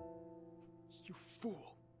 Tommy. You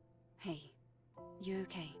fool. Hey, you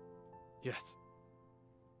okay? Yes.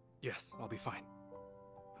 Yes, I'll be fine.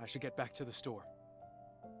 I should get back to the store.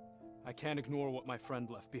 I can't ignore what my friend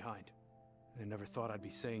left behind. I never thought I'd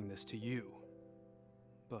be saying this to you.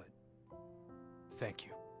 But... thank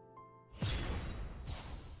you.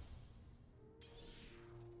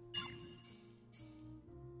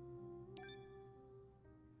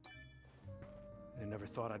 I never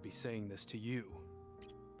thought I'd be saying this to you.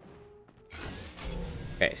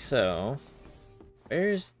 Okay, so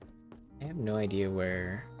where's... I have no idea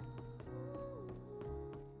where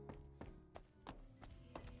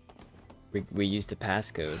we used the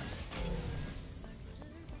passcode.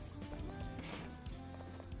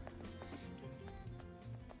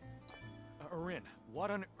 Arin,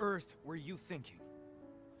 what on earth were you thinking?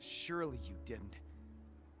 Surely you didn't.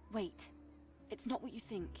 Wait. It's not what you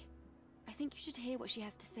think. I think you should hear what she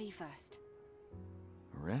has to say first.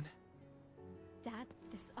 Arin? Dad,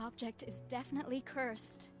 this object is definitely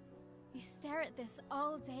cursed. You stare at this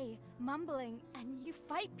all day, mumbling, and you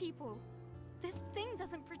fight people. This thing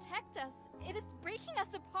doesn't protect us. It is breaking us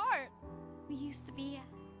apart. We used to be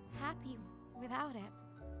happy without it.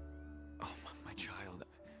 Oh, my child.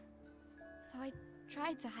 So I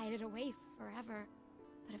tried to hide it away forever,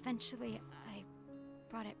 but eventually I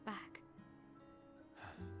brought it back.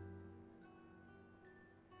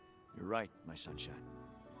 You're right, my sunshine.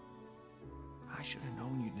 I should have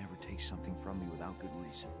known you'd never take something from me without good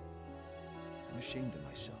reason. I'm ashamed of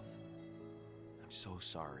myself. I'm so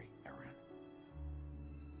sorry, Arin.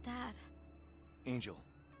 Dad. Angel,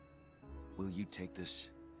 will you take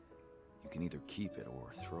this? You can either keep it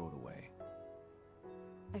or throw it away.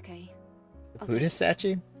 Okay. The Buddha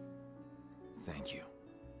statue? Thank you.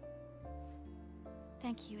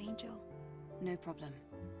 Thank you, Angel. No problem.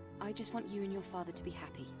 I just want you and your father to be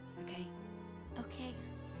happy, okay? Okay.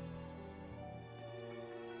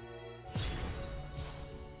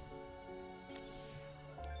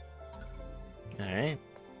 Alright.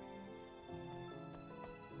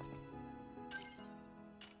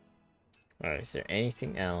 Alright, is there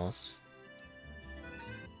anything else?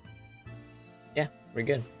 Yeah, we're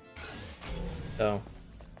good. So,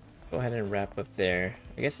 go ahead and wrap up there.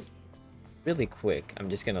 I guess really quick, I'm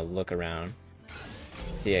just gonna look around.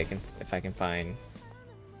 See if I can find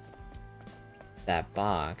that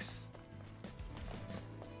box.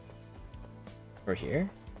 Over here?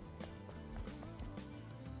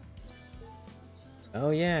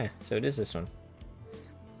 Oh yeah, so it is this one.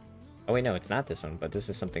 Oh wait, no, it's not this one, but this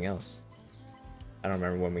is something else. I don't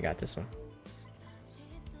remember when we got this one.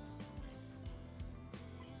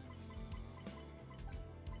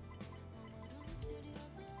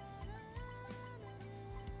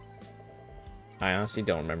 I honestly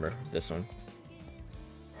don't remember this one.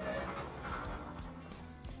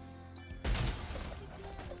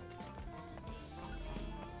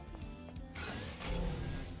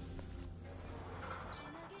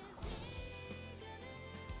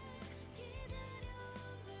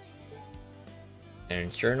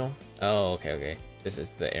 Aaron's journal. Oh, okay. This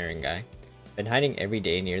is the Aaron guy. Been hiding every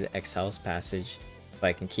day near the Exiles Passage, but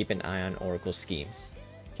I can keep an eye on Oracle's schemes.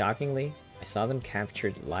 Shockingly, I saw them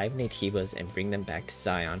capture live Naytibas and bring them back to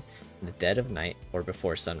Zion in the dead of night or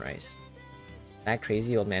before sunrise. That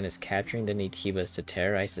crazy old man is capturing the Naytibas to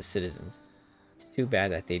terrorize the citizens. It's too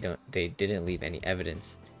bad that they didn't leave any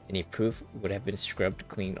evidence. Any proof would have been scrubbed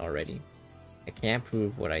clean already. I can't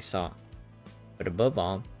prove what I saw. But above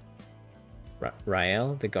all,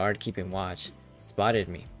 Rael, the guard keeping watch, spotted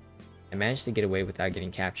me. I managed to get away without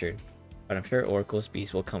getting captured, but I'm sure Oracle's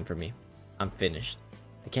beast will come for me. I'm finished.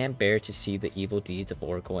 I can't bear to see the evil deeds of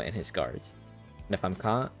Oracle and his guards. And if I'm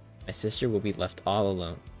caught, my sister will be left all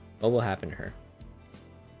alone. What will happen to her?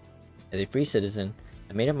 As a free citizen,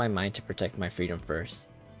 I made up my mind to protect my freedom first.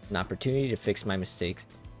 An opportunity to fix my mistakes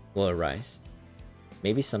will arise.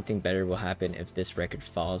 Maybe something better will happen if this record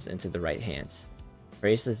falls into the right hands.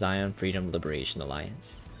 Praise the Zion Freedom Liberation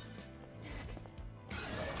Alliance.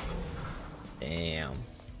 Damn.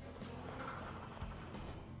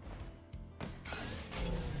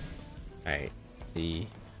 Alright, see.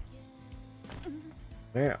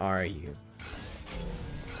 Where are you?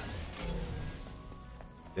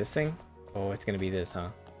 This thing? Oh, it's gonna be this, huh?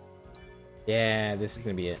 Yeah, this is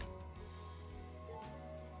gonna be it.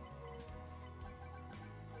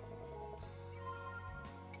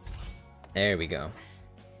 There we go.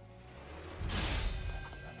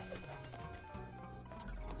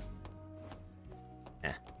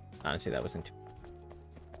 Yeah, honestly, that wasn't too...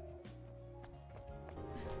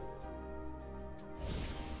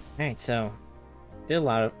 Alright, so did a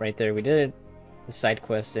lot of right there. We did the side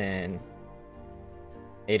quest in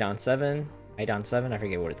Eidos 7, I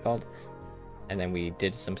forget what it's called. And then we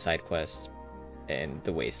did some side quests in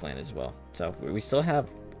the Wasteland as well. So we still have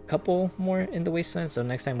a couple more in the Wasteland, so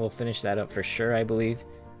next time we'll finish that up for sure, I believe.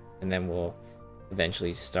 And then we'll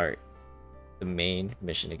eventually start the main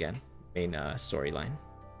mission again, main storyline.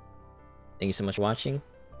 Thank you so much for watching,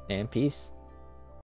 and peace.